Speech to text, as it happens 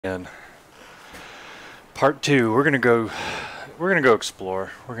And part two, we're gonna go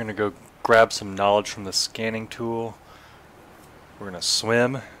explore. We're gonna go grab some knowledge from the scanning tool. We're gonna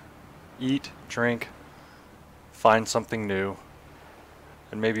swim, eat, drink, find something new,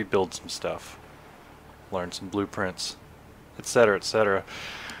 and maybe build some stuff. Learn some blueprints, etc., etc.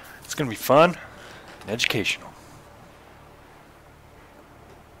 It's gonna be fun and educational.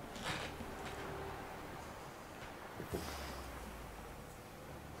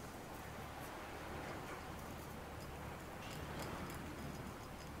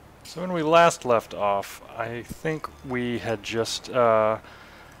 So when we last left off, I think we had just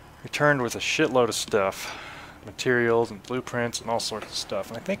returned with a shitload of stuff. Materials and blueprints and all sorts of stuff.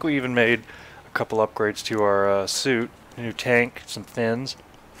 And I think we even made a couple upgrades to our suit. A new tank, some fins.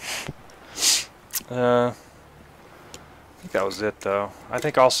 I think that was it though. I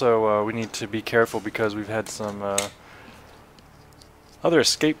think also we need to be careful because we've had some other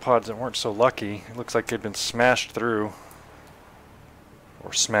escape pods that weren't so lucky. It looks like they've been smashed through.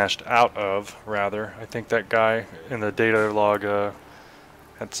 Or smashed out of, rather. I think that guy in the data log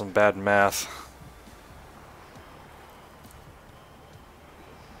had some bad math.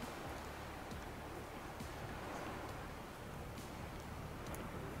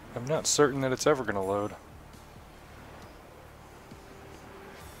 I'm not certain that it's ever going to load.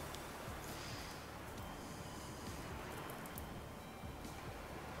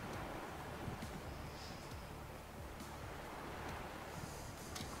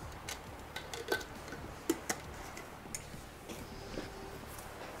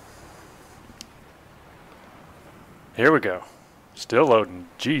 Here we go. Still loading.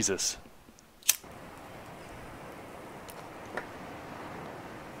 Jesus.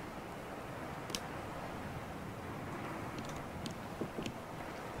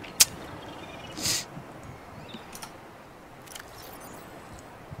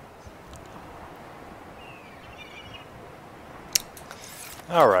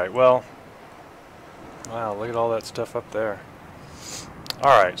 Alright, well. Wow, look at all that stuff up there.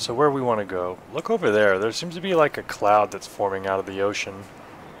 Alright, so where we want to go. Look over there. There seems to be like a cloud that's forming out of the ocean.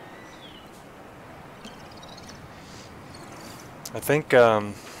 I think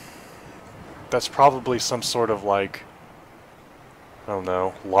that's probably some sort of like, I don't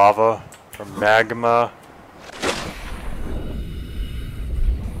know, lava or magma.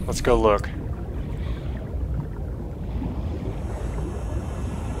 Let's go look.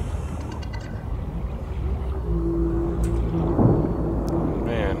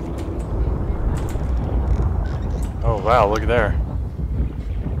 Wow, look at there.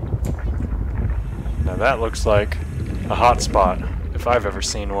 Now that looks like a hot spot, if I've ever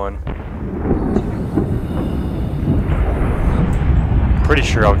seen one. Pretty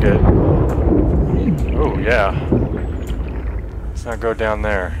sure I'll get... Oh, yeah. Let's not go down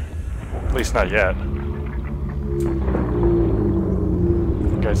there. At least not yet.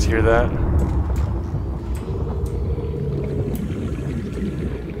 You guys hear that?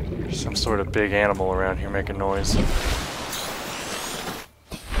 There's some sort of big animal around here making noise.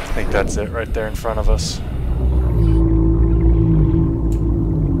 I think that's it right there in front of us.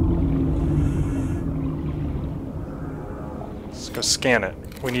 Let's go scan it.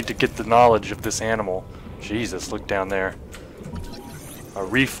 We need to get the knowledge of this animal. Jesus, look down there. A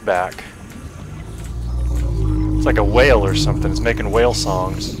reef back. It's like a whale or something. It's making whale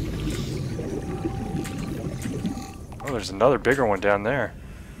songs. Oh, there's another bigger one down there.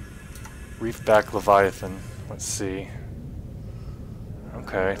 Reefback Leviathan. Let's see.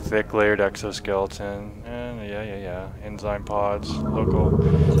 Okay, thick layered exoskeleton. And yeah. Enzyme pods, local.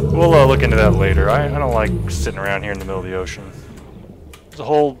 We'll look into that later. I don't like sitting around here in the middle of the ocean. There's a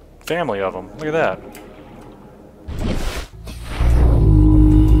whole family of them. Look at that.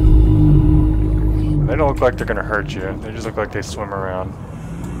 They don't look like they're gonna hurt you. They just look like they swim around.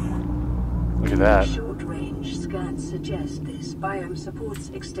 Look at that. Short-range scans suggest this biome supports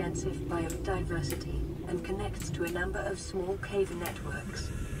extensive biodiversity and connects to a number of small cave networks.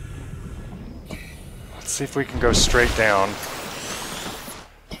 Let's see if we can go straight down.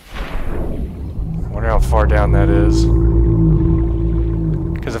 Wonder how far down that is.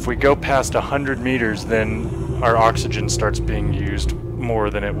 Because if we go past 100 meters, then our oxygen starts being used more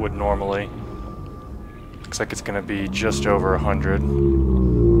than it would normally. Looks like it's going to be just over 100.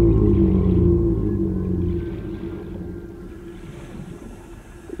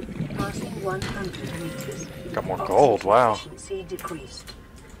 Passing 100 meters. Got more gold, wow.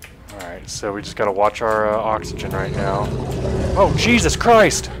 Alright, so we just gotta watch our oxygen right now. Oh, Jesus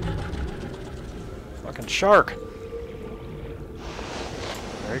Christ! Fucking shark!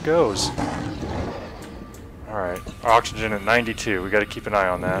 There he goes. Alright, oxygen at 92. We gotta keep an eye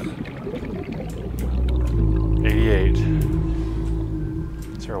on that. 88.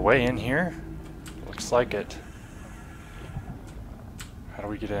 Is there a way in here? Looks like it. How do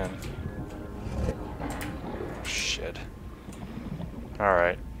we get in? Oh, shit.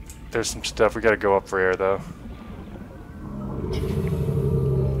 Alright. There's some stuff. We gotta go up for air, though.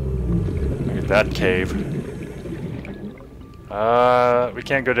 Look at that cave. We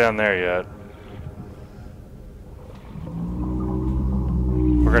can't go down there yet.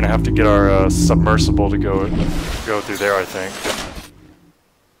 We're gonna have to get our submersible to go through there, I think.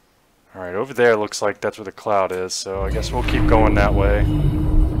 Alright, over there looks like that's where the cloud is, so I guess we'll keep going that way.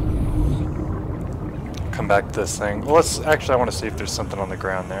 Come back to this thing. Well, I want to see if there's something on the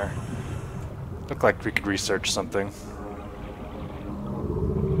ground there. Look like we could research something.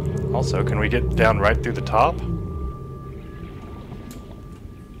 Also, can we get down right through the top?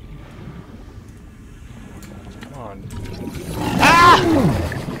 Come on. Ah!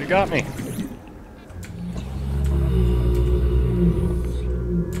 You got me.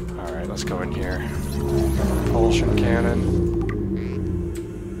 Alright, let's go in here. Propulsion cannon.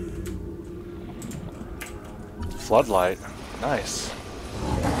 Floodlight. Nice.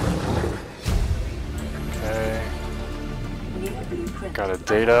 Okay. Got a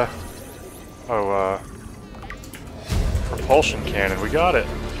data. Oh, propulsion cannon. We got it.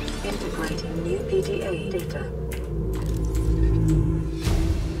 Integrating new PDA data.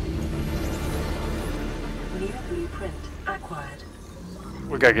 New blueprint acquired.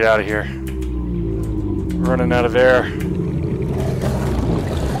 We gotta get out of here. We're running out of air.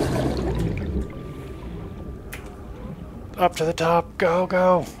 Up to the top. Go,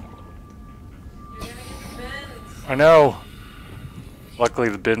 go. I know. Luckily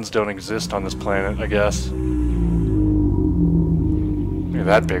the bins don't exist on this planet, I guess. Look at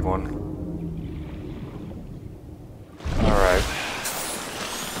that big one. Alright.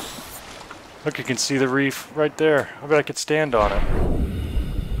 Look, you can see the reef right there. I bet I could stand on it.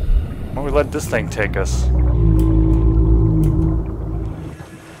 Why don't we let this thing take us?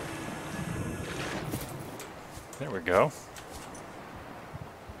 There we go.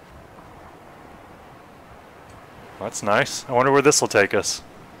 That's nice. I wonder where this will take us.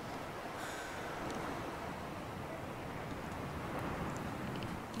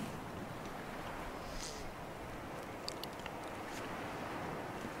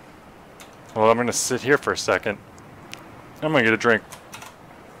 Well, I'm gonna sit here for a second. I'm gonna get a drink.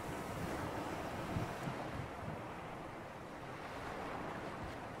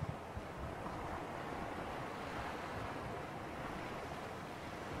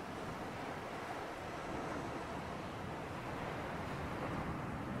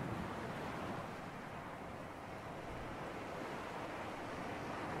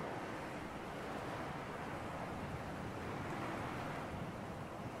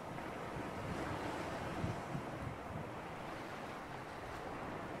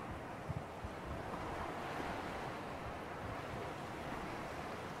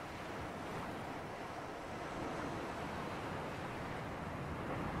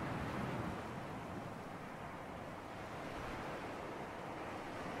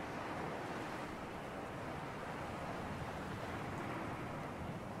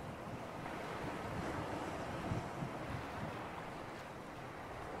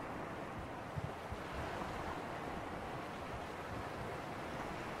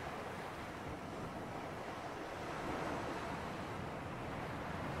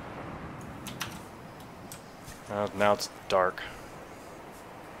 Now it's dark.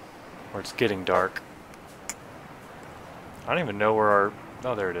 Or it's getting dark. I don't even know where our...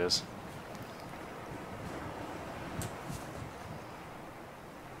 Oh, there it is.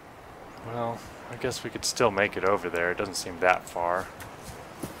 Well, I guess we could still make it over there. It doesn't seem that far.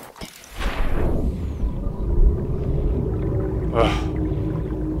 Ugh.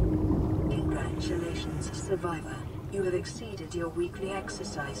 Congratulations, survivor. You have exceeded your weekly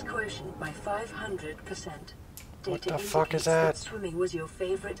exercise quotient by 500%. What the fuck is that? Swimming was your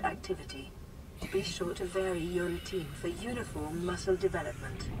favorite activity. Be sure to vary your routine for uniform muscle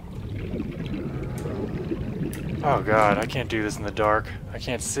development. Oh god, I can't do this in the dark. I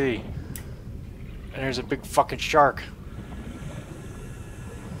can't see. And there's a big fucking shark.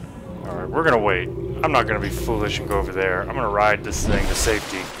 Alright, we're gonna wait. I'm not gonna be foolish and go over there. I'm gonna ride this thing to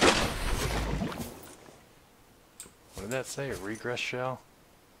safety. What did that say? A regress shell?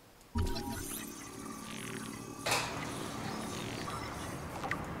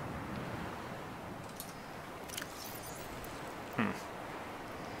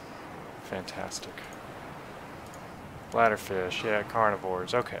 Fantastic. Bladderfish, yeah,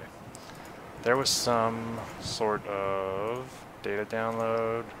 carnivores, okay. There was some sort of data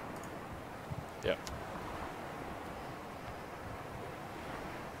download. Yep.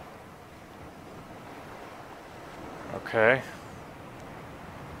 Okay.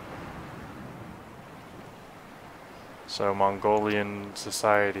 So Mongolian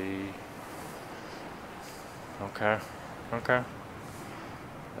society. Okay. Okay.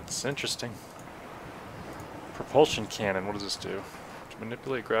 That's interesting. Propulsion cannon. What does this do? To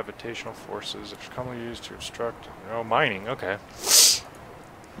manipulate gravitational forces. It's commonly used to obstruct. Oh, mining. Okay.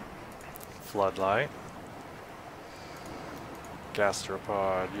 Floodlight.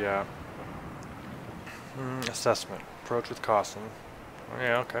 Gastropod. Yeah. Assessment. Approach with caution. Oh,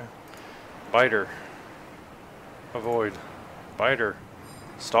 yeah. Okay. Biter. Avoid. Biter.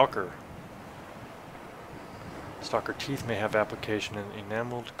 Stalker. Stalker teeth may have application in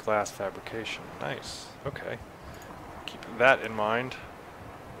enameled glass fabrication. Nice. Okay. Keep that in mind.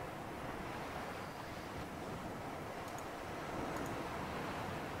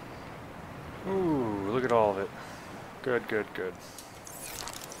 Ooh, look at all of it. Good, good, good.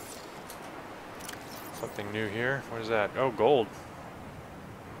 Something new here. What is that? Oh, gold.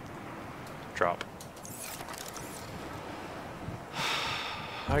 Drop.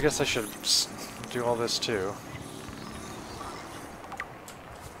 I guess I should do all this too.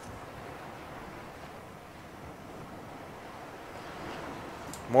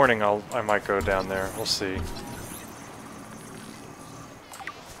 Morning, I might go down there. We'll see.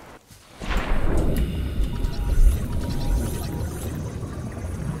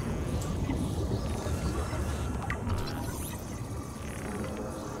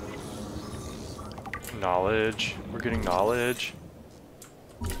 Knowledge. We're getting knowledge.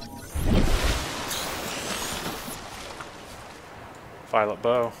 Violet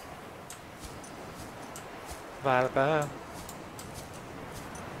bow. Violet bow.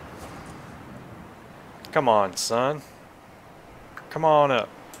 Come on, son. Come on up.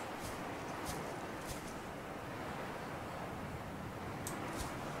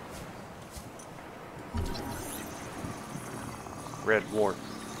 Red wart.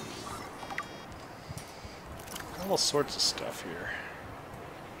 All sorts of stuff here.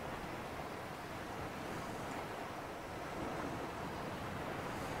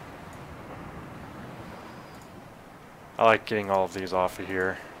 I like getting all of these off of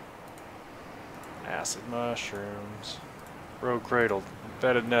here. Acid mushrooms. Rogue cradle.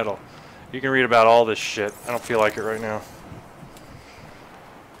 Embedded nettle. You can read about all this shit. I don't feel like it right now.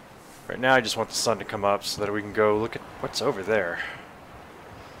 Right now I just want the sun to come up so that we can go look at what's over there.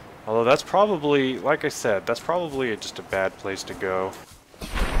 Although that's probably, like I said, that's probably just a bad place to go.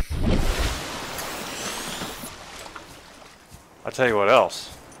 I'll tell you what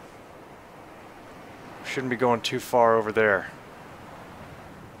else. We shouldn't be going too far over there.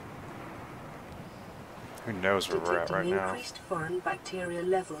 Who knows where we're at right now? Increased foreign bacteria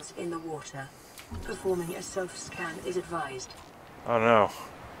levels in the water. Performing a self-scan is advised. Oh no.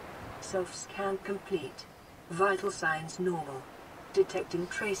 Self-scan complete. Vital signs normal. Detecting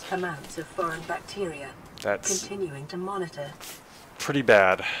trace amounts of foreign bacteria. That's continuing to monitor. pretty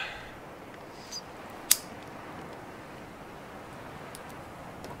bad.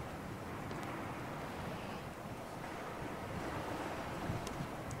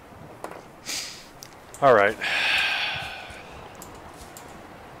 All right.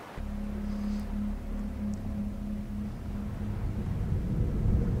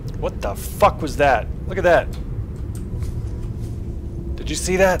 What the fuck was that? Look at that. Did you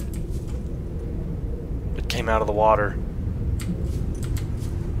see that? It came out of the water.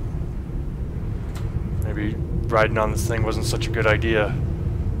 Maybe riding on this thing wasn't such a good idea.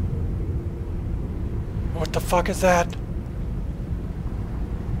 What the fuck is that?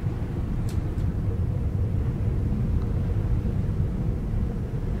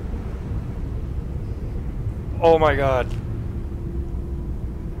 Oh my god.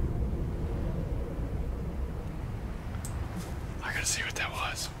 I gotta see what that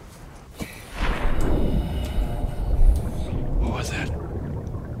was. What was that?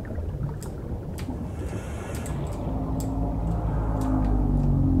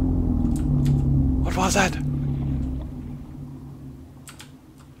 What was that?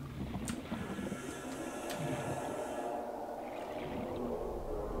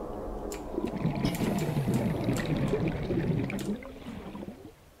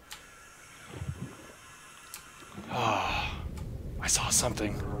 I saw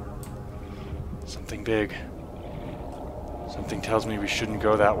something. Something big. Something tells me we shouldn't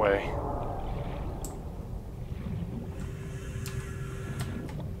go that way.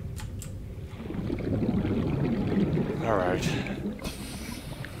 Alright.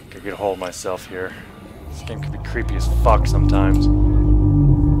 Gotta get a hold of myself here. This game can be creepy as fuck sometimes.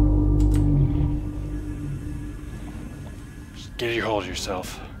 Just get a hold of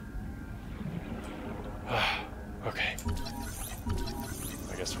yourself. Okay.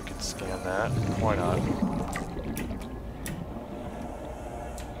 I guess we can scan that. Why not?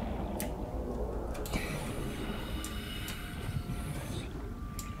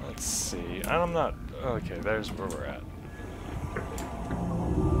 Let's see. I'm not... Okay, there's where we're at.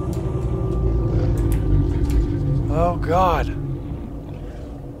 Oh god!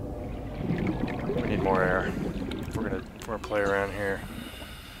 We need more air. We're gonna play around here.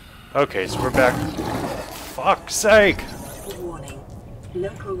 Okay, so we're back. Fuck's sake! Warning.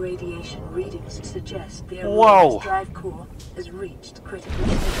 Local radiation readings suggest the Whoa. Aurora's drive core has reached critical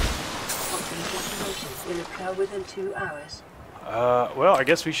state. Detonation will occur within 2 hours. Well, I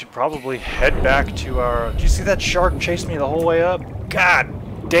guess we should probably head back to our... Did you see that shark chase me the whole way up?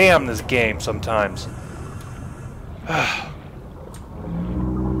 God damn this game sometimes.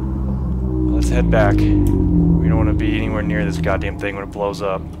 Let's head back. We don't want to be anywhere near this goddamn thing when it blows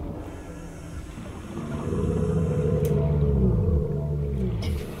up.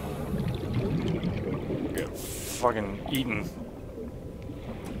 Get fucking eaten.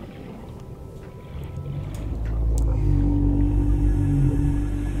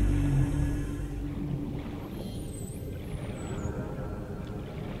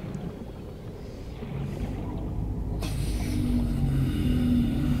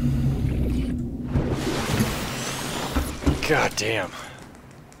 God damn.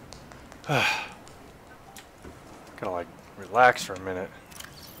 Gotta like relax for a minute.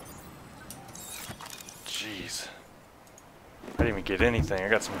 Jeez. I didn't even get anything. I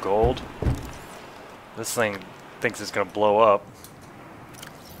got some gold. This thing thinks it's gonna blow up.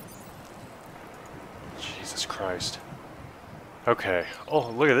 Jesus Christ. Okay. Oh,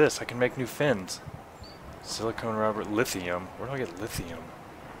 look at this. I can make new fins. Silicone rubber, lithium. Where do I get lithium?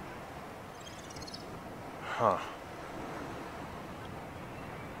 Huh.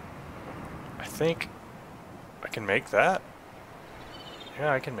 I think I can make that.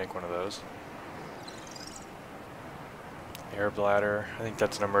 Yeah, I can make one of those. Air bladder. I think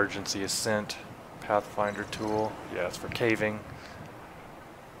that's an emergency ascent. Pathfinder tool. Yeah, it's for caving.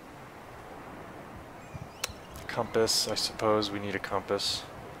 Compass. I suppose we need a compass.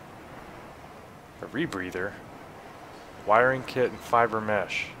 A rebreather. Wiring kit and fiber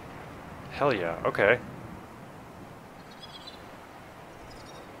mesh. Hell yeah. Okay.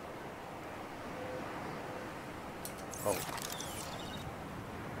 Oh.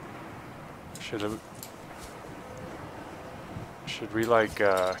 Should we like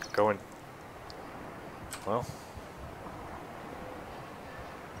go and well,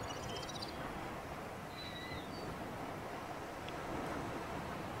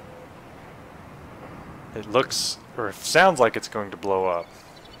 it looks or it sounds like it's going to blow up.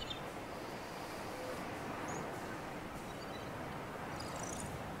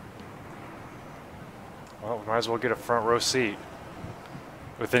 Well, we might as well get a front row seat.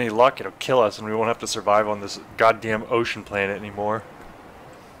 With any luck, it'll kill us and we won't have to survive on this goddamn ocean planet anymore.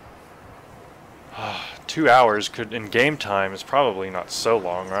 2 hours could, in game time, is probably not so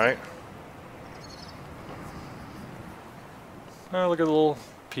long, right? Oh, look at the little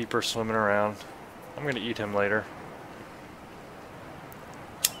peeper swimming around. I'm gonna eat him later.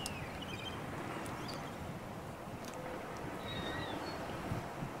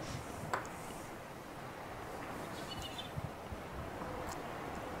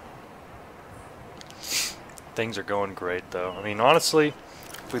 Things are going great though. I mean, honestly,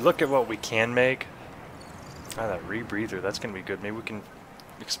 if we look at what we can make, that rebreather, that's gonna be good. Maybe we can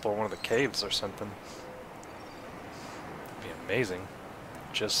explore one of the caves or something. It'd be amazing.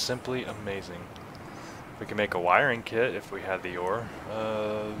 Just simply amazing. We can make a wiring kit if we had the ore.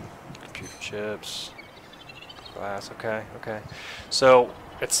 Computer chips, glass. Okay, okay. So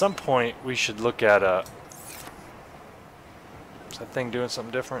at some point we should look at is that thing doing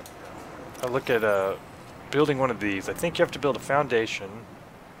something different? I'll look at building one of these. I think you have to build a foundation.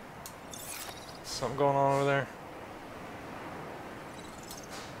 Something going on over there?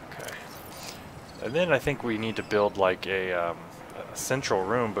 Okay. And then I think we need to build like a central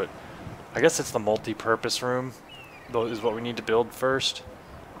room, but I guess it's the multi-purpose room is what we need to build first.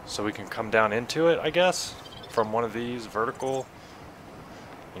 So we can come down into it, I guess, from one of these vertical.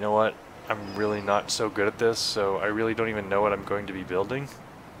 You know what? I'm really not so good at this, so I really don't even know what I'm going to be building.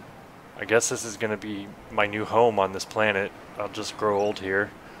 I guess this is going to be my new home on this planet. I'll just grow old here.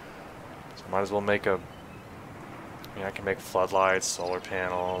 So might as well make a... I mean, I can make floodlights, solar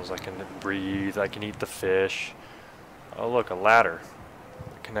panels, I can breathe, I can eat the fish. Oh look, a ladder.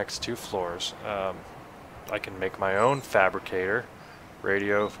 connects 2 floors. I can make my own fabricator,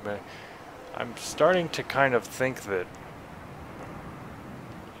 radio. I'm starting to kind of think that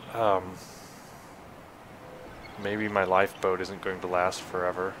maybe my lifeboat isn't going to last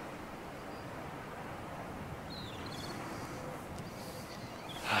forever.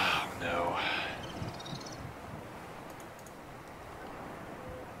 Oh no.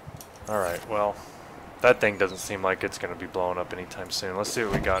 Alright, well, that thing doesn't seem like it's going to be blowing up anytime soon. Let's see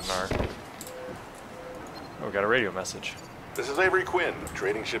what we got in our... Oh, we got a radio message. This is Avery Quinn,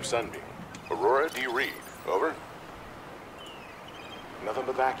 trading ship Sunbeam. Aurora, do you read? Over? Nothing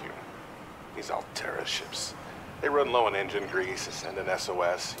but vacuum. These Alterra ships. They run low on engine grease, send an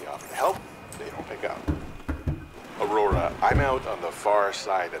SOS. You offer to help, they don't pick up. Aurora, I'm out on the far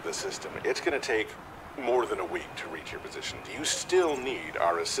side of the system. It's gonna take more than a week to reach your position. Do you still need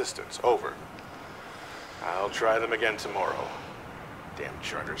our assistance? Over. I'll try them again tomorrow. Damn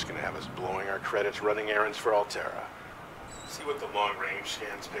charter's gonna have us blowing our credits running errands for Alterra. See what the long-range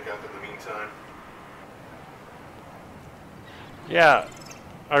scans pick up in the meantime. Yeah,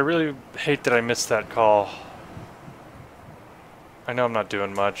 I really hate that I missed that call. I know I'm not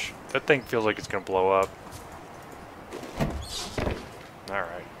doing much. That thing feels like it's gonna blow up.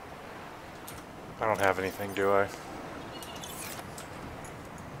 Alright. I don't have anything, do I?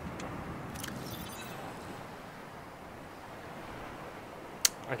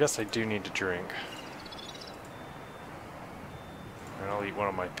 I guess I do need to drink. And I'll eat one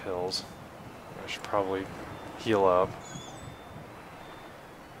of my pills. I should probably heal up.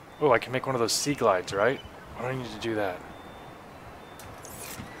 Oh, I can make one of those sea glides, right? Why do I need to do that?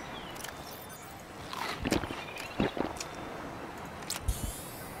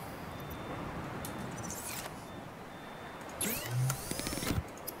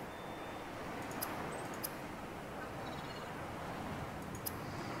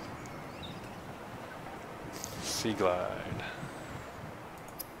 Sea glide.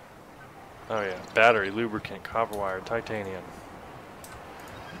 Oh yeah, battery, lubricant, copper wire, titanium.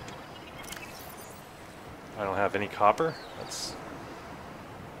 I don't have any copper? That's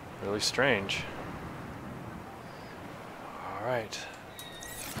really strange. Alright.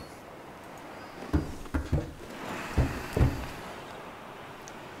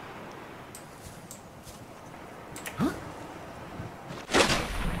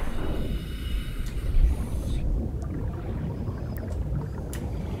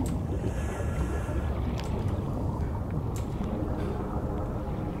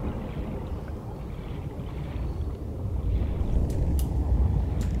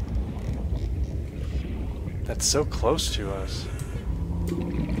 That's so close to us.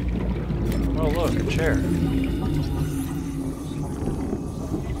 Oh look, a chair.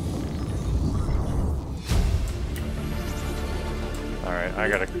 Alright, I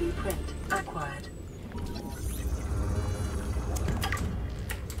gotta... Blueprint acquired.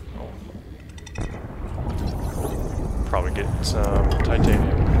 Oh. Probably get some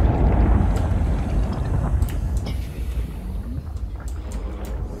titanium.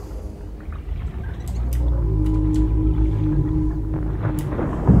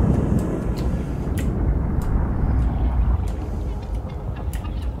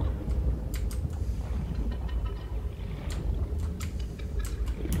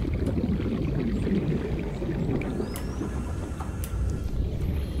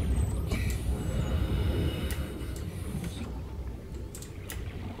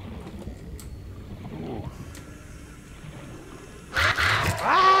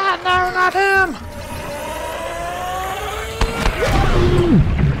 Not him!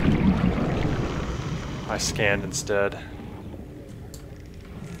 I scanned instead.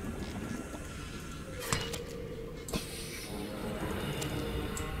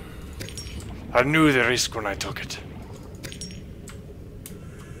 I knew the risk when I took it.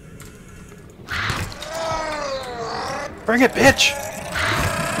 Bring it, bitch!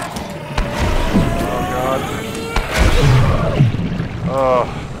 Oh god.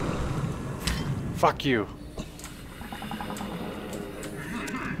 Oh. Fuck you.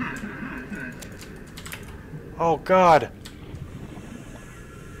 Oh god.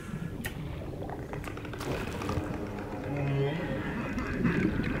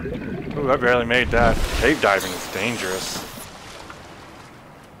 Ooh, I barely made that. Cave diving is dangerous.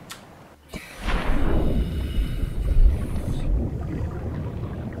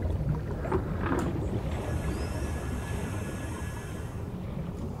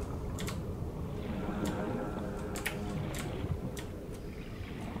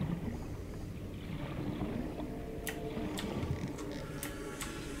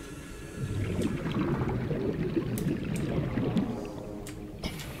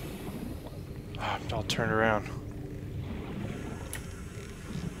 turned around.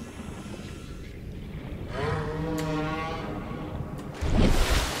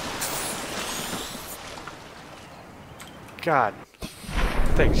 God,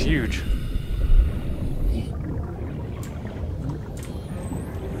 that thing's huge.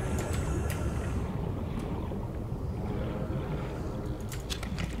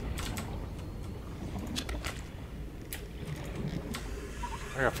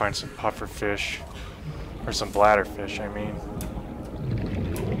 I gotta find some puffer fish. Or some bladder fish, I mean.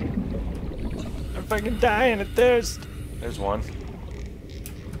 I'm fucking dying of thirst. There's one.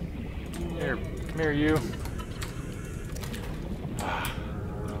 Here, come here, you.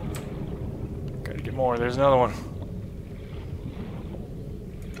 Gotta get more. There's another one.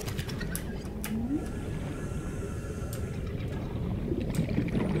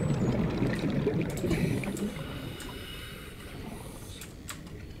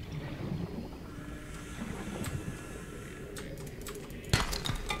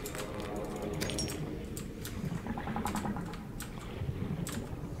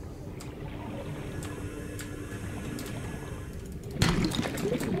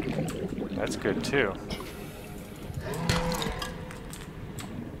 That's good too.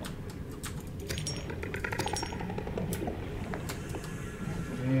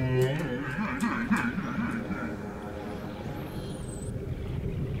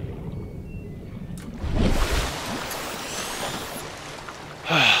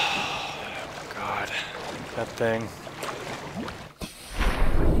 God, that thing.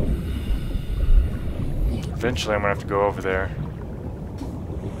 Eventually I'm gonna have to go over there.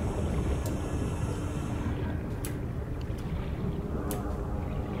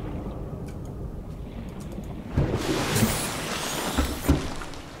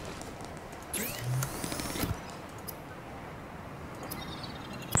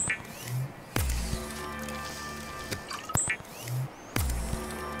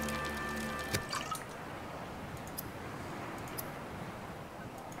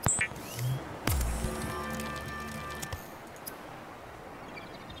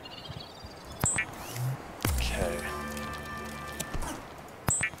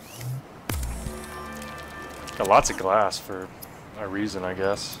 Got lots of glass for a reason, I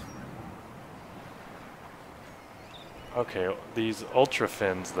guess. Okay, these ultra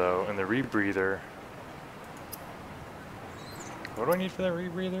fins though, and the rebreather. What do I need for that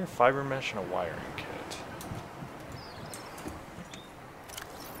rebreather? Fiber mesh and a wiring kit.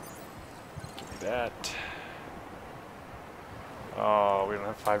 Give me that. Oh, we don't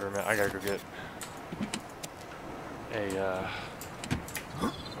have fiber mesh. I gotta go get a,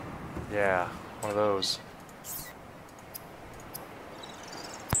 yeah, one of those.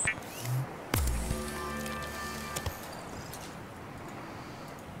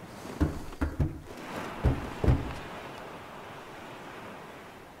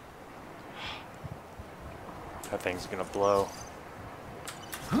 That thing's gonna blow.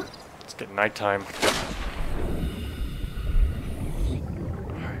 It's getting nighttime.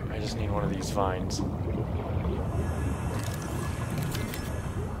 Alright, I just need one of these vines.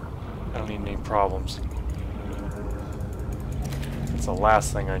 I don't need any problems. It's the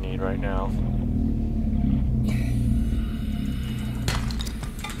last thing I need right now.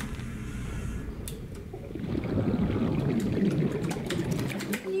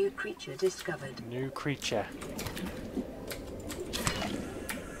 New creature discovered. New creature.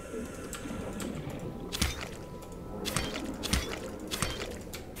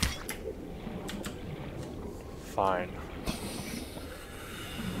 Fine.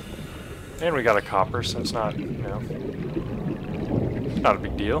 And we got a copper, so it's not, you know, not a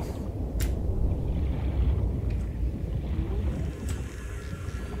big deal.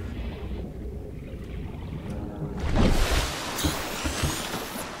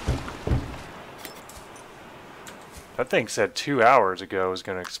 That thing said 2 hours ago it was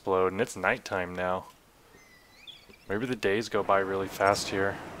going to explode, and it's nighttime now. Maybe the days go by really fast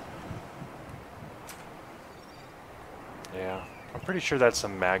here. Yeah, I'm pretty sure that's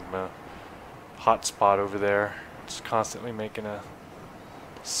some magma hotspot over there. It's constantly making a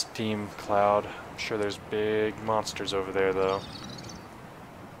steam cloud. I'm sure there's big monsters over there, though.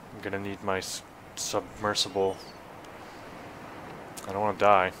 I'm gonna need my submersible. I don't want to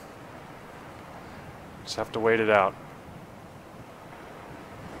die. Just have to wait it out.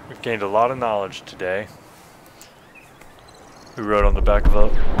 We've gained a lot of knowledge today. Who wrote on the back of the...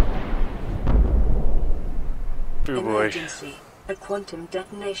 Boo boy. Emergency. A quantum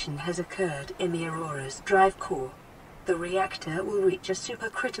detonation has occurred in the Aurora's drive core. The reactor will reach a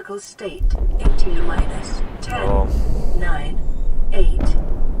supercritical state in T-minus 10, 9, 8,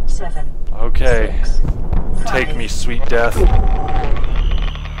 7, Okay. 6, Take 5, me, sweet death. 3,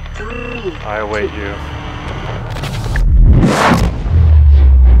 I await you.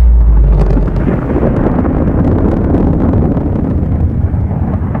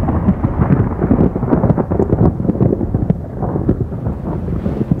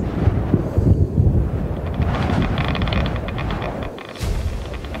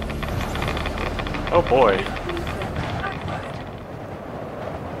 Oh boy.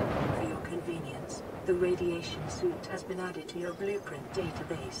 For your convenience, the radiation suit has been added to your blueprint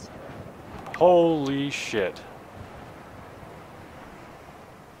database. Holy shit.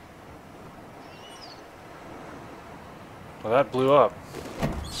 Well, that blew up.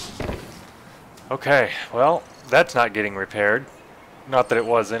 Okay, well, that's not getting repaired. Not that it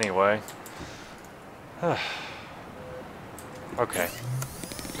was anyway. Okay.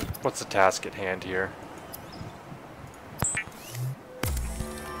 What's the task at hand here?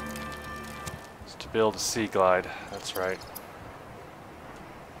 It's to build a sea glide. That's right.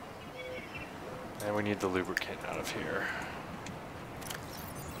 And we need the lubricant out of here.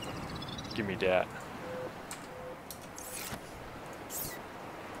 Give me that.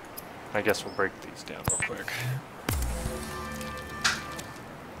 I guess we'll break these down real quick.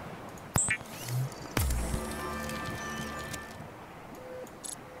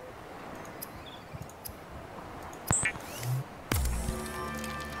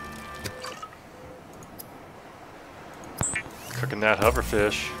 Cooking that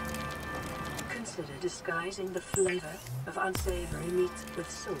hoverfish. Consider disguising the flavor of unsavory meat with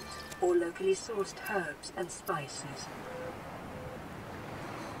salt or locally sourced herbs and spices.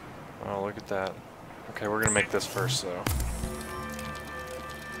 Oh, look at that. Okay, we're gonna make this first, though.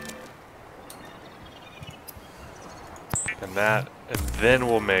 And that, and then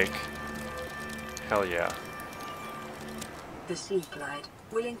we'll make... Hell yeah. The Sea Glide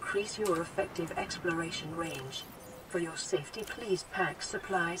will increase your effective exploration range. For your safety, please pack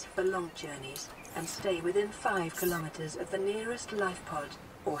supplies for long journeys and stay within 5 kilometers of the nearest life pod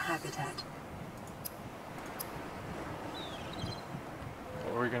or habitat.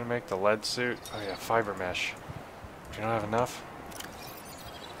 What are we gonna make? The lead suit? Oh yeah, fiber mesh. Do you not have enough?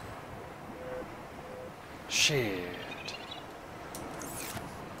 Shit.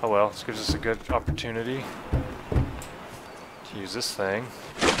 Oh well, this gives us a good opportunity to use this thing.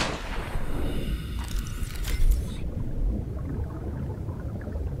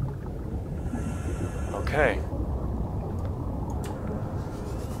 Okay.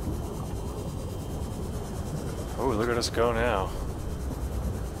 Oh, look at us go now.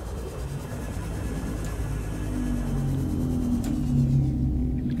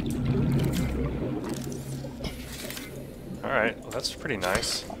 Alright, well that's pretty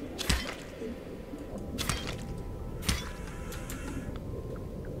nice.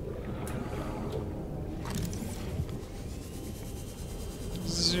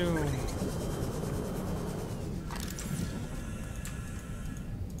 Zoom.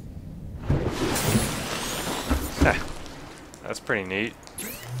 That's pretty neat.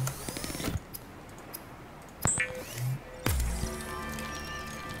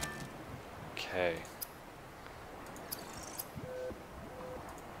 Okay.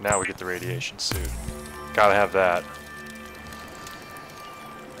 Now we get the radiation suit. Gotta have that.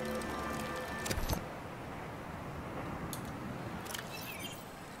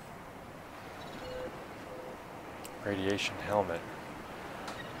 Radiation helmet.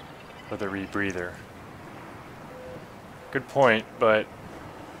 With a rebreather. Good point, but...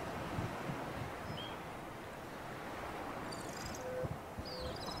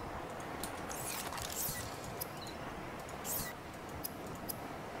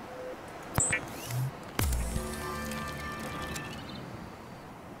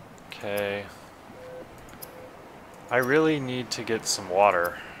 Okay. I really need to get some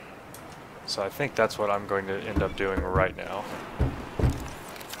water. So I think that's what I'm going to end up doing right now.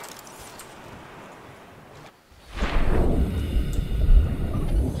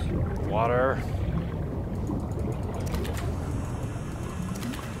 Water.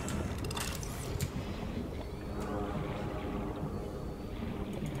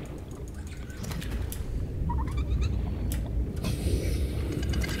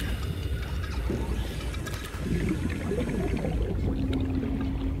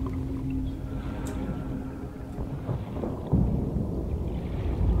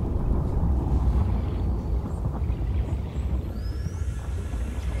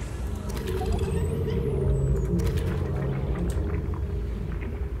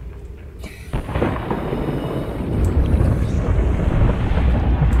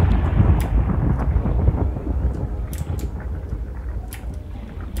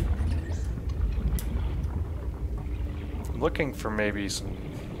 for maybe some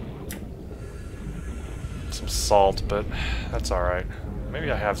salt, but that's alright.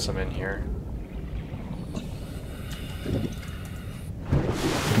 Maybe I have some in here.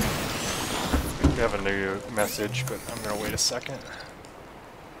 We have a new message, but I'm gonna wait a second.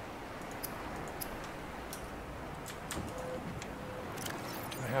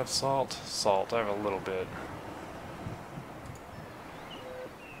 Do I have salt? Salt, I have a little bit.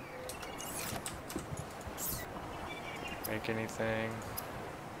 Make anything?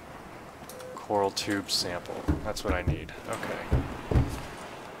 Coral tube sample. That's what I need. Okay.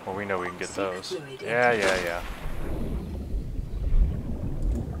 Well, we know we can get those. Yeah.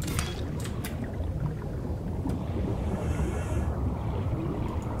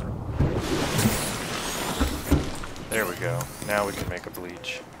 There we go. Now we can make a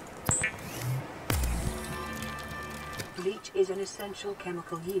bleach. Bleach is an essential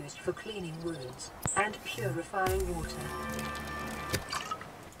chemical used for cleaning wounds and purifying water.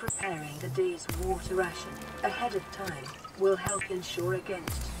 Preparing a day's water ration ahead of time will help ensure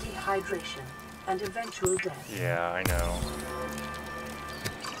against dehydration and eventual death. Yeah, I know.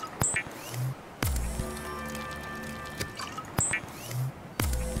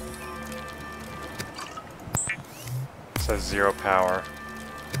 It says 0 power.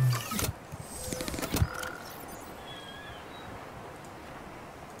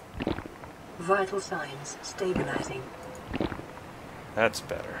 Vital signs stabilizing. That's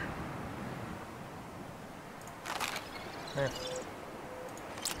better.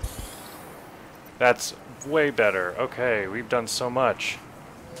 That's way better. Okay, we've done so much.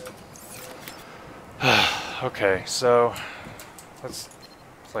 Okay, so let's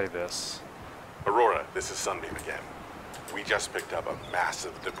play this. Aurora, this is Sunbeam again. We just picked up a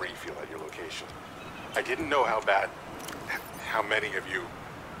massive debris field at your location. I didn't know how many of you...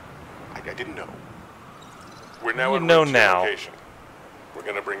 I didn't know. We're now You know at now. location. We're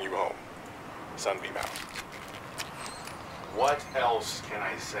gonna bring you home. Sunbeam out. What else can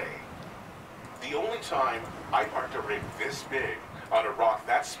I say? The only time I parked a rig this big on a rock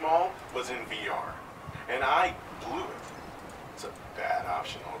that small was in VR. And I blew it. It's a bad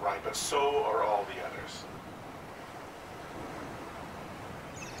option, all right, but so are all the others.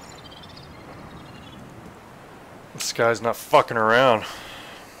 This guy's not fucking around.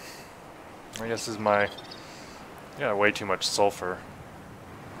 I guess this is my... Yeah, way too much sulfur.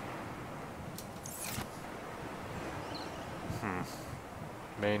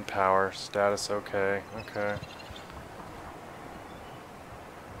 Main power, status okay. Okay.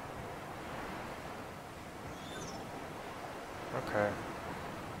 Okay.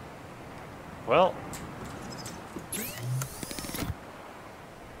 Well...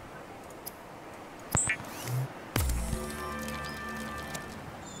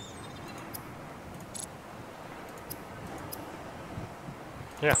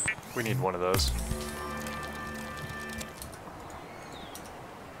 Yeah, we need one of those.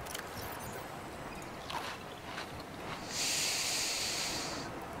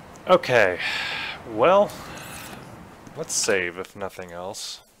 Okay, well, let's save if nothing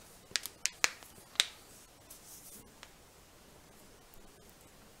else.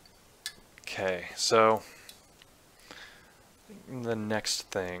 Okay, so the next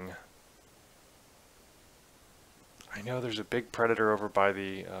thing, I know there's a big predator over by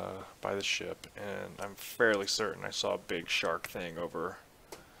the ship, and I'm fairly certain I saw a big shark thing over.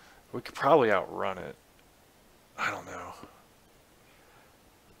 We could probably outrun it. I don't know.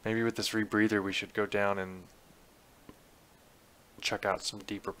 Maybe with this rebreather we should go down and check out some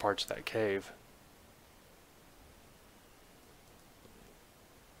deeper parts of that cave.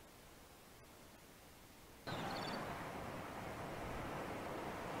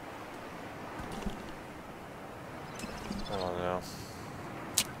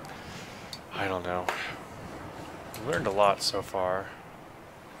 I don't know. We learned a lot so far.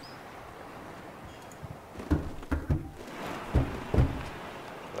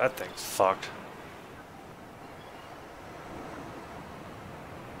 That thing's fucked.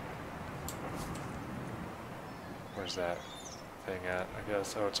 Where's that thing at? I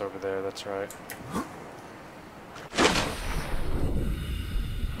guess. Oh, it's over there. That's right.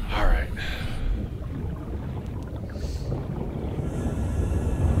 Alright.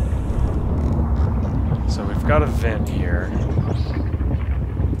 So we've got a vent here.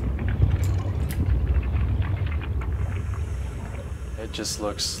 It just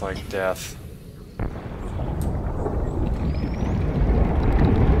looks like death.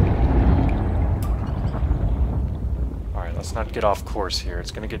 Alright, let's not get off course here.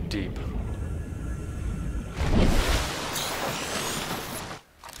 It's gonna get deep.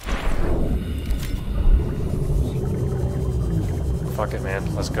 Fuck it,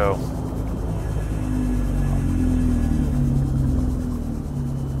 man. Let's go.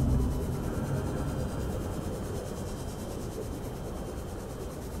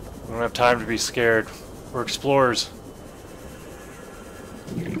 We don't have time to be scared. We're explorers.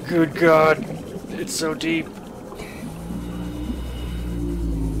 Good God. It's so deep.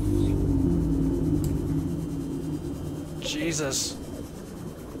 Jesus.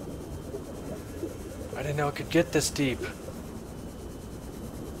 I didn't know it could get this deep.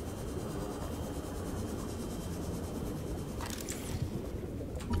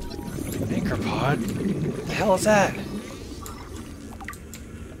 Anchor pod? What the hell is that?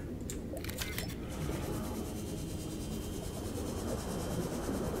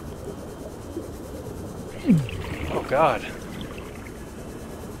 Oh God.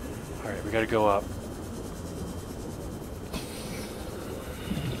 Alright, we gotta go up.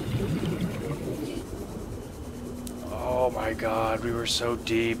 Oh my God, we were so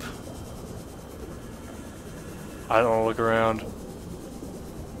deep. I don't want to look around.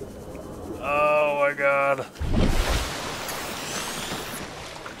 Oh my God.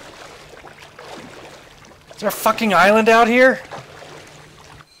 Is there a fucking island out here?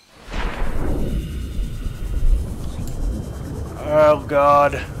 Oh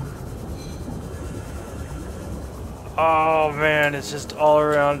God. Oh man, it's just all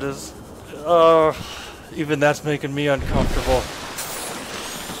around us. Oh, even that's making me uncomfortable.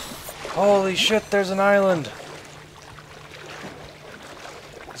 Holy shit, there's an island.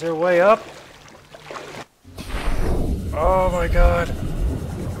 Is there a way up? Oh my God.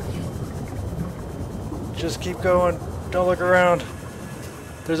 Just keep going. Don't look around.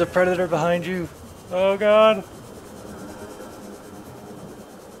 There's a predator behind you. Oh God.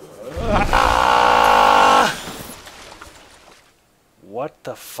 Ah! What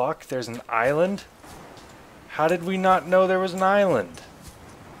the fuck? There's an island? How did we not know there was an island?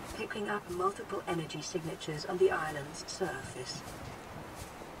 Picking up multiple energy signatures on the island's surface.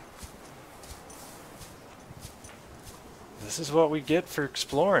 This is what we get for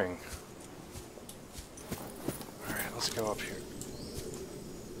exploring. Alright, let's go up here.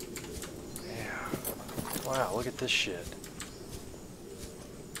 Yeah. Wow, look at this shit.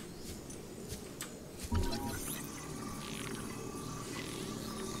 We're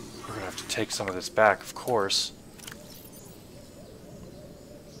gonna have to take some of this back, of course.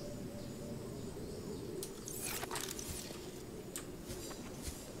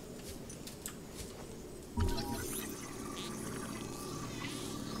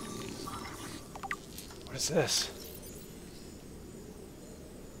 What is this?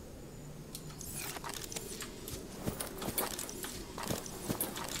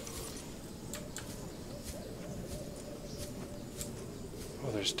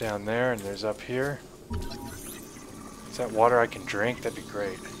 Well, there's down there and there's up here. Is that water I can drink? That'd be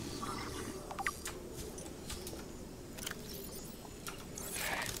great.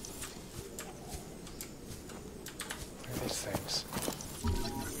 Okay. What are these things?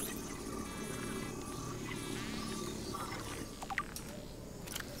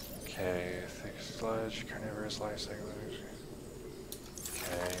 Okay, thick sludge, carnivorous life cycle.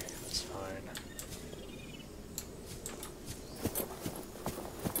 Okay, that's fine.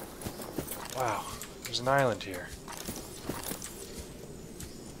 Wow, there's an island here.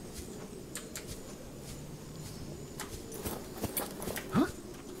 Look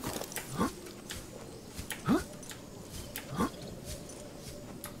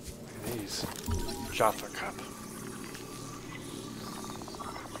at these. Jaffa cup.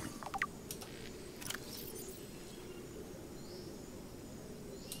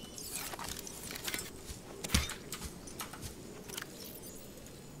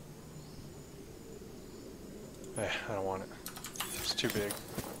 I don't want it. It's too big.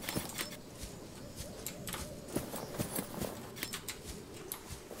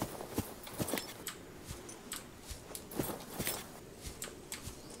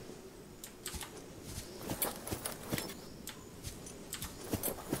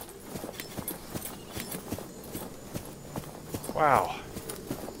 Wow.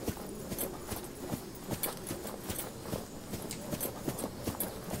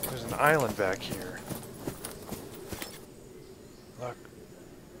 There's an island back here. Look.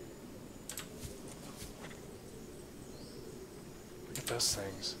 Look at those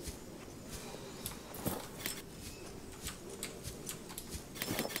things.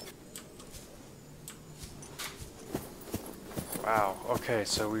 Wow, okay,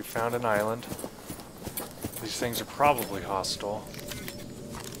 so we found an island. These things are probably hostile.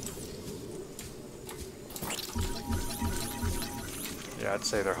 Yeah, I'd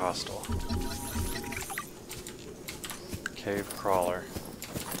say they're hostile. Cave crawler.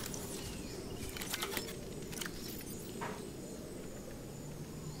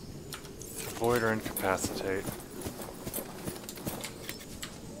 Avoid or incapacitate.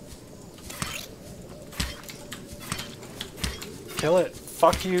 Kill it!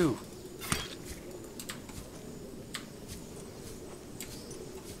 Fuck you!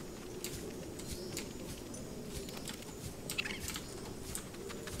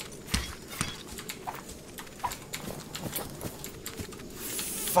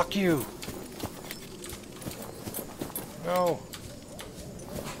 Fuck you! No!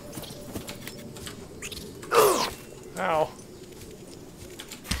 Ow!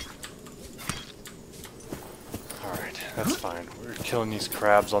 Alright, that's fine. We're killing these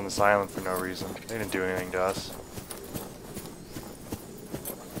crabs on this island for no reason. They didn't do anything to us.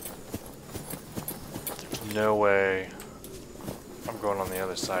 There's no way I'm going on the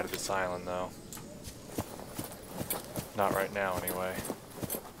other side of this island, though. Not right now, anyway.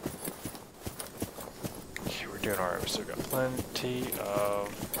 Okay, we're doing alright. We still got plenty of...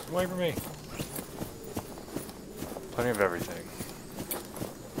 Wait for me! Plenty of everything.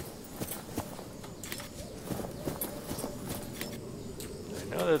 I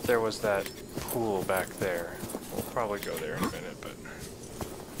know that there was that pool back there. We'll probably go there in a minute, but...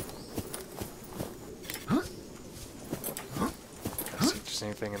 Gotta see if there's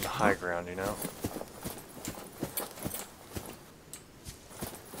anything in the high ground, you know?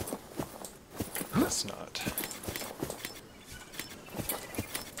 Guess not.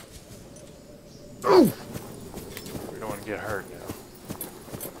 We don't want to get hurt now.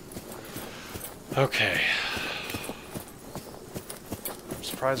 Okay. I'm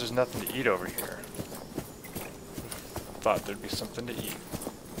surprised there's nothing to eat over here. Thought there'd be something to eat.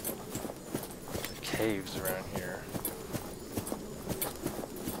 The caves around here.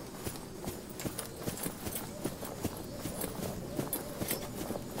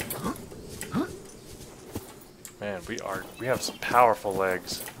 Man, we have some powerful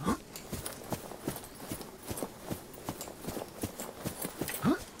legs.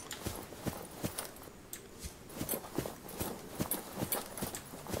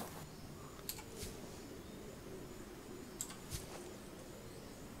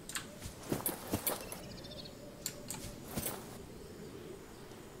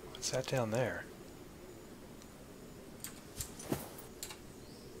 What's that down there?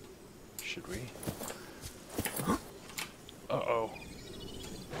 Should we? Uh-oh.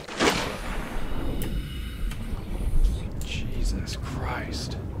 Jesus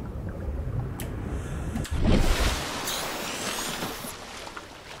Christ.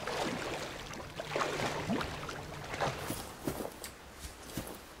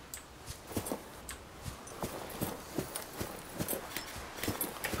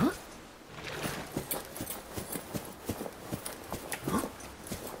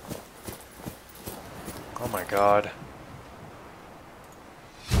 Oh my God.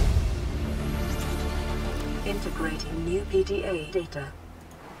 Integrating new PDA data.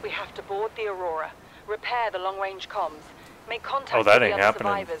 We have to board the Aurora, repair the long-range comms, make contact Oh, that with ain't the other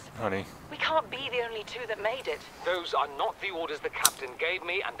happening, survivors. honey. We can't be the only two that made it. Those are not the orders the captain gave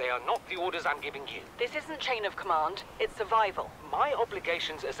me, and they are not the orders I'm giving you. This isn't chain of command, it's survival. My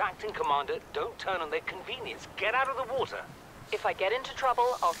obligations as acting commander don't turn on their convenience. Get out of the water. If I get into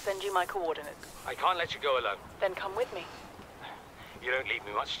trouble, I'll send you my coordinates. I can't let you go alone. Then come with me. You don't leave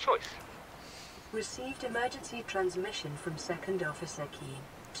me much choice. Received emergency transmission from Second Officer Keen,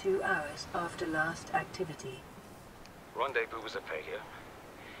 2 hours after last activity. Rendezvous was a failure.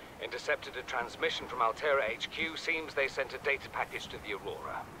 Intercepted a transmission from Altera HQ. Seems they sent a data package to the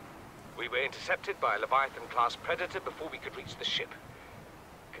Aurora. We were intercepted by a Leviathan-class Predator before we could reach the ship.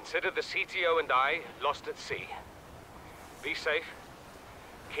 Consider the CTO and I lost at sea. Be safe.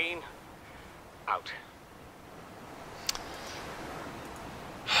 Keen, out.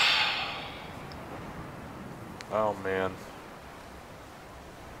 Oh man.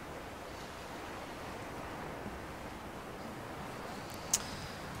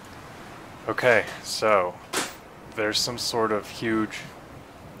 Okay, so there's some sort of huge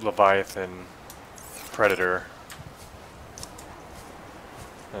Leviathan predator.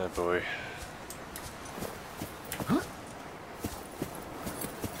 Oh boy.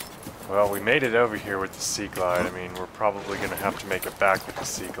 Well, we made it over here with the Sea Glide. I mean, we're probably going to have to make it back with the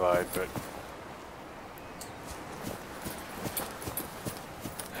Sea Glide, but...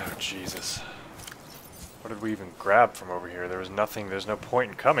 Oh, Jesus. What did we even grab from over here? There was nothing, there's no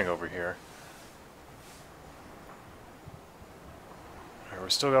point in coming over here. Alright, we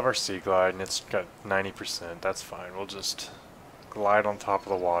still have our Sea Glide, and it's got 90%. That's fine. We'll just glide on top of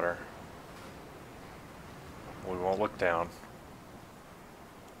the water. We won't look down.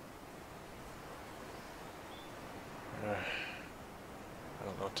 I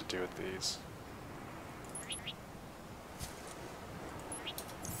don't know what to do with these.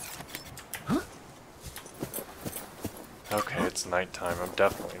 Okay, it's nighttime. I'm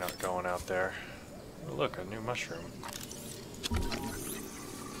definitely not going out there. Oh, look, a new mushroom.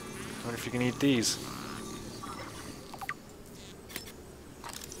 Wonder if you can eat these.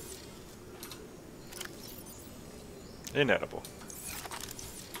 Inedible.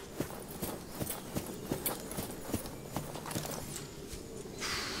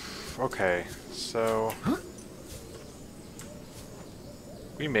 Okay, so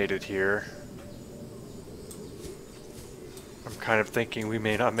we made it here. I'm kind of thinking we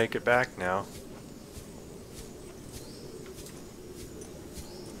may not make it back now.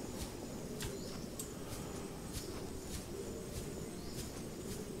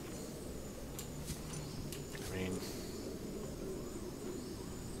 I mean,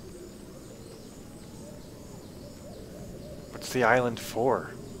 what's the island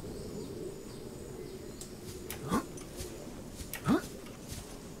for?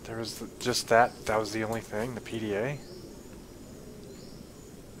 There was just that was the only thing, the PDA?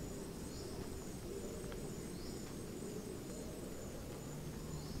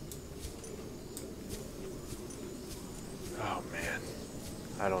 Oh man,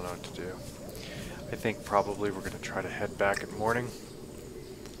 I don't know what to do. I think probably we're going to try to head back in the morning.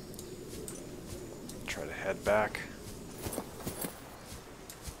 Try to head back.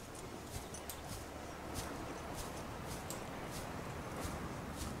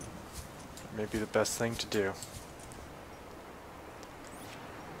 Maybe the best thing to do.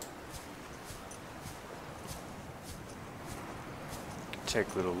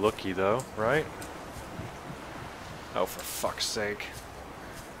 Take a little looky though, right? Oh, for fuck's sake.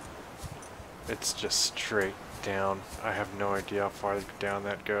 It's just straight down. I have no idea how far down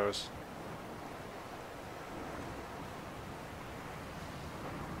that goes.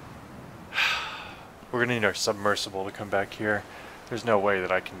 We're gonna need our submersible to come back here. There's no way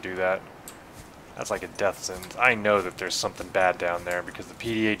that I can do that. That's like a death sentence. I know that there's something bad down there because the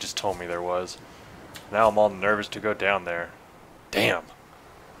PDA just told me there was. Now I'm all nervous to go down there. Damn.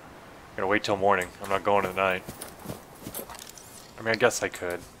 I'm gonna wait till morning. I'm not going at night. I mean, I guess I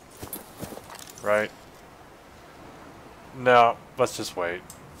could. Right? No, let's just wait.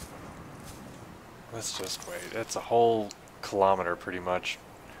 Let's just wait. It's a whole kilometer pretty much.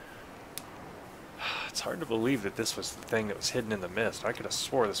 It's hard to believe that this was the thing that was hidden in the mist. I could have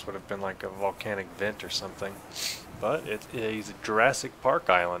swore this would have been like a volcanic vent or something. But it is a Jurassic Park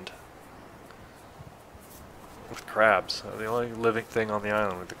island. With crabs. The only living thing on the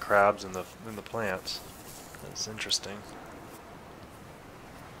island with the crabs and the plants. That's interesting.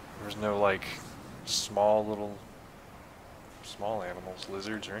 There's no like small animals,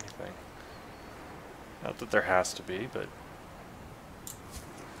 lizards or anything. Not that there has to be, but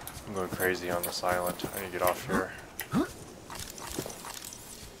I'm going crazy on this island. I need to get off here.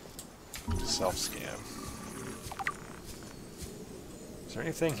 Self-scan. Is there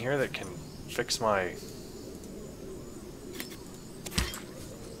anything here that can fix my...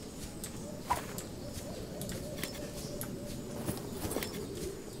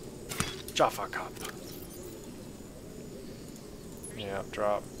 Jaffa Cup? Yeah,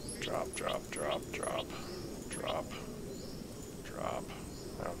 drop.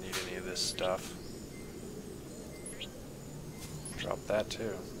 I don't need any of this stuff. Drop that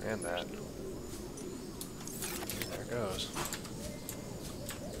too, and that. There it goes.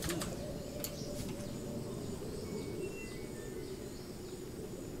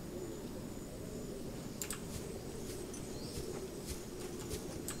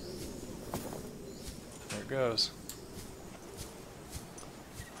 There it goes.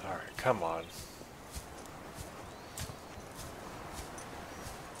 Alright, come on.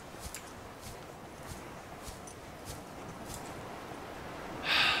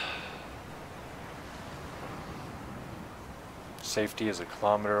 Safety is a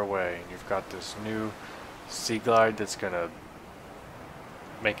kilometer away, and you've got this new Sea Glide that's gonna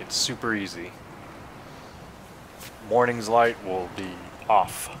make it super easy. Morning's light will be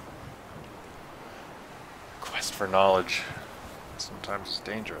off. Quest for knowledge sometimes is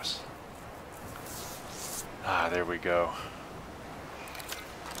dangerous. Ah, there we go.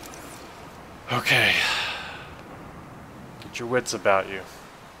 Okay. Get your wits about you.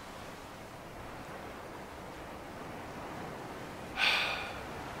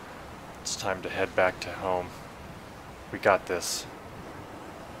 It's time to head back to home. We got this.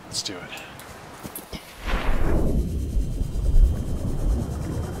 Let's do it.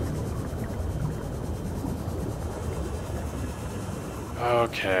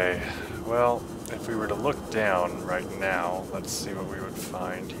 Okay, well, if we were to look down right now, let's see what we would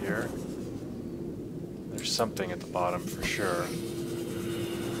find here. There's something at the bottom for sure.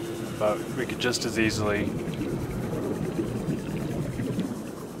 But we could just as easily...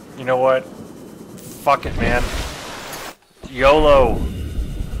 You know what? Fuck it, man. YOLO!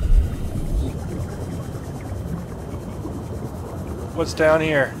 What's down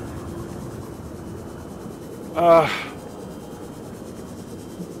here?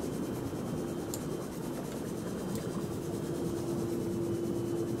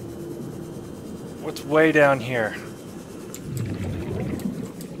 What's way down here?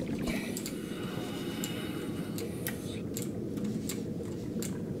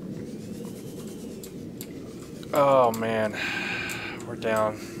 Oh man, we're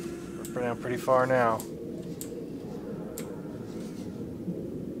down. We're down pretty far now.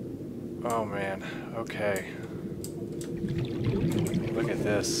 Oh man, okay. Look at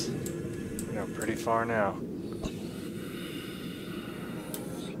this. You know, pretty far now.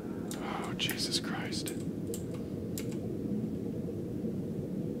 Oh, Jesus Christ.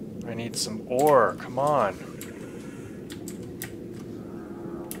 I need some ore, come on.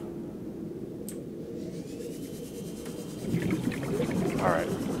 Alright.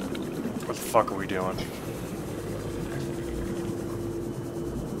 What the fuck are we doing?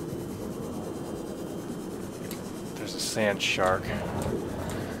 There's a sand shark.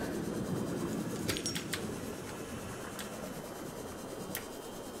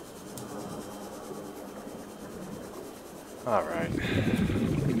 Alright.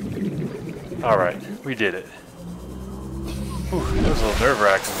 Alright, we did it. Whew, that was a little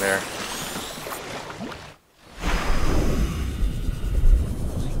nerve-wracking there.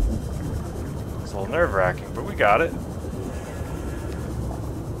 It's a little nerve-wracking, but we got it.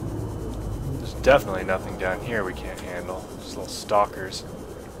 There's definitely nothing down here we can't handle. Just little stalkers.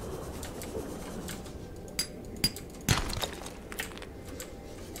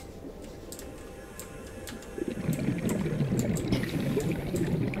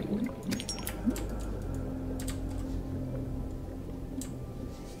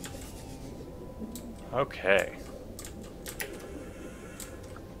 Okay.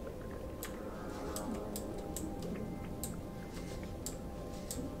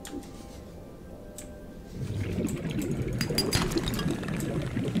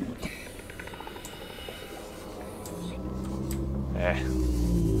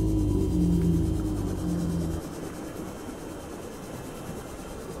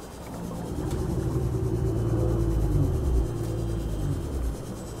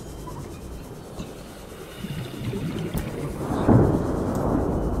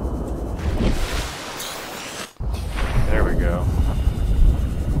 There we go.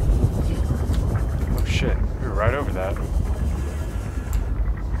 Oh shit, we were right over that.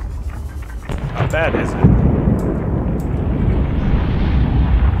 How bad is it?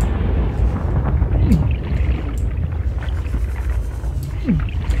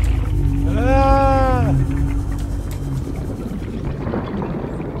 Ah!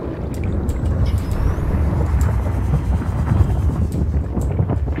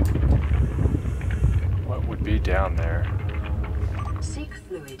 What would be down there? Seek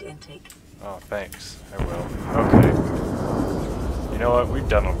fluid intake. Oh, thanks. I will. Okay. You know what? We've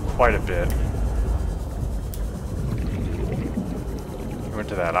done quite a bit. We went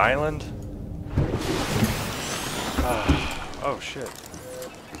to that island. Oh, shit.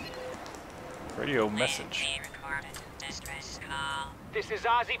 Radio message. This is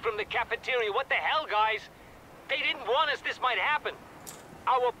Ozzy from the cafeteria. What the hell, guys? They didn't warn us this might happen.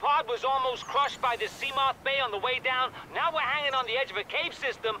 Our pod was almost crushed by the Seamoth Bay on the way down. Now we're hanging on the edge of a cave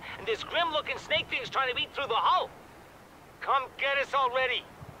system, and this grim-looking snake thing's trying to eat through the hull. Come get us already.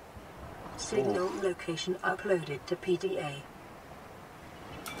 Signal location uploaded to PDA.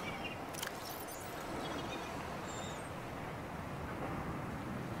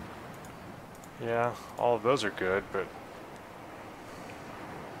 Yeah, all of those are good, but...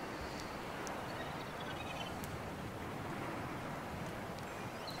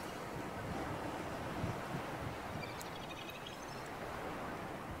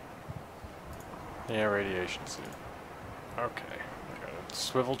 Yeah, radiation suit. Okay, got a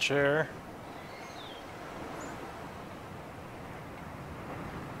swivel chair.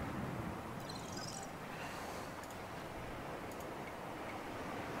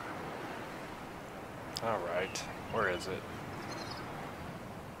 Alright, where is it?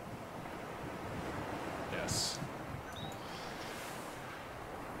 Yes.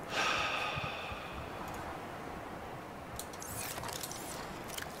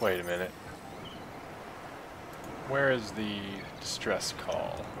 Wait a minute. Where is the distress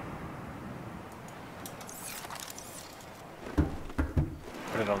call?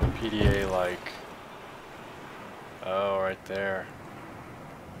 Put it on the PDA like... Oh, right there.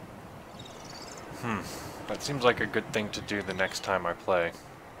 That seems like a good thing to do the next time I play.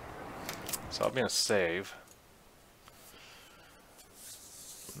 So I'm gonna save.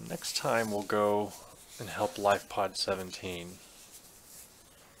 Next time we'll go and help LifePod 17.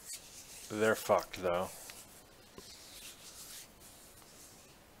 They're fucked though.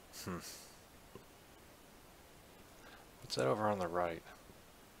 What's that over on the right?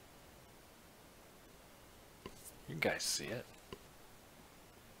 You guys see it?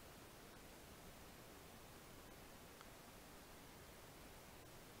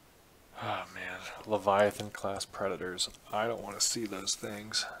 Oh man, Leviathan class predators. I don't want to see those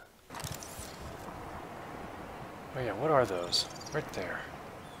things. Oh yeah, what are those? Right there.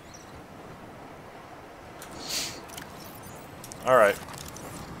 Alright.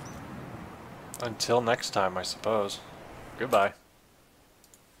 Until next time, I suppose. Goodbye.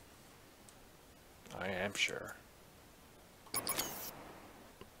 I am sure.